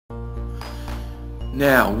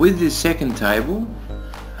Now with this second table,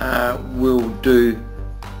 we'll do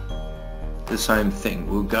the same thing.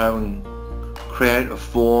 We'll go and create a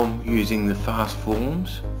form using the fast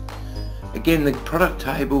forms. Again, the product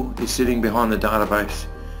table is sitting behind the database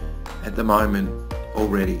at the moment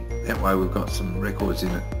already. That way we've got some records in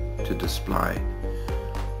it to display.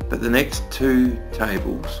 But the next two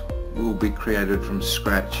tables will be created from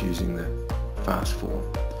scratch using the fast form.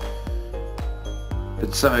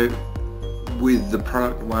 But so with the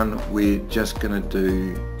product one, we're just going to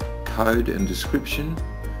do code and description,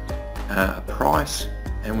 a price,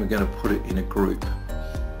 and we're going to put it in a group.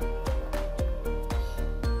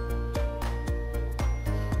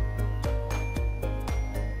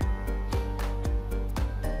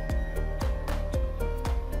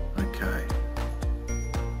 Okay.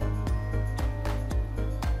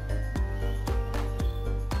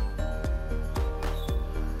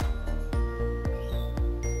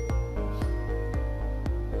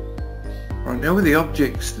 Right, now with the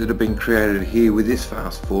objects that have been created here with this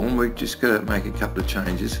fast form, we've just got to make a couple of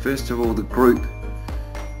changes. First of all, the group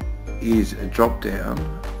is a drop down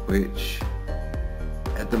which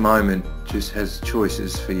at the moment just has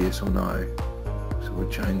choices for yes or no, so we'll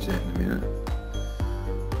change that in a minute.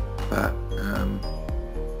 But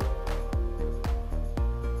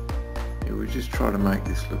yeah, we'll just try to make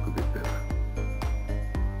this look a bit better.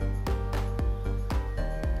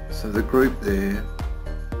 So the group there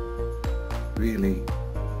really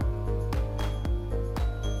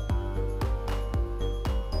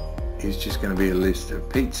is just going to be a list of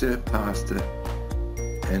pizza, pasta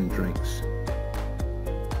and drinks.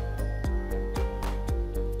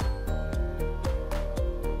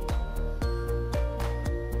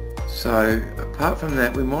 So apart from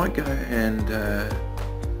that, we might go and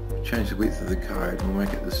change the width of the code. We'll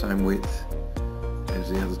make it the same width as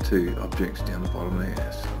the other two objects down the bottom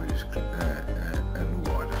there. So we just click that and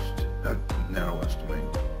widest, narrowest I mean.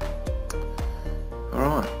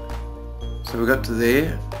 Alright, so we got to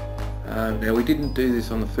there. Now we didn't do this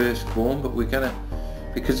on the first form, but we're going to,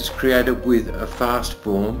 because it's created with a fast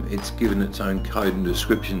form, it's given its own code and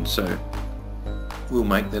description, so we'll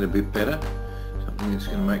make that a bit better, something that's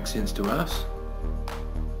going to make sense to us.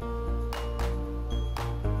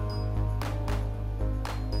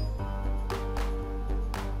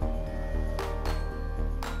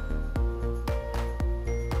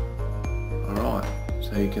 Alright,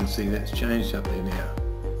 so you can see that's changed up there now.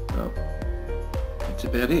 Well, that's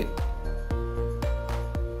about it.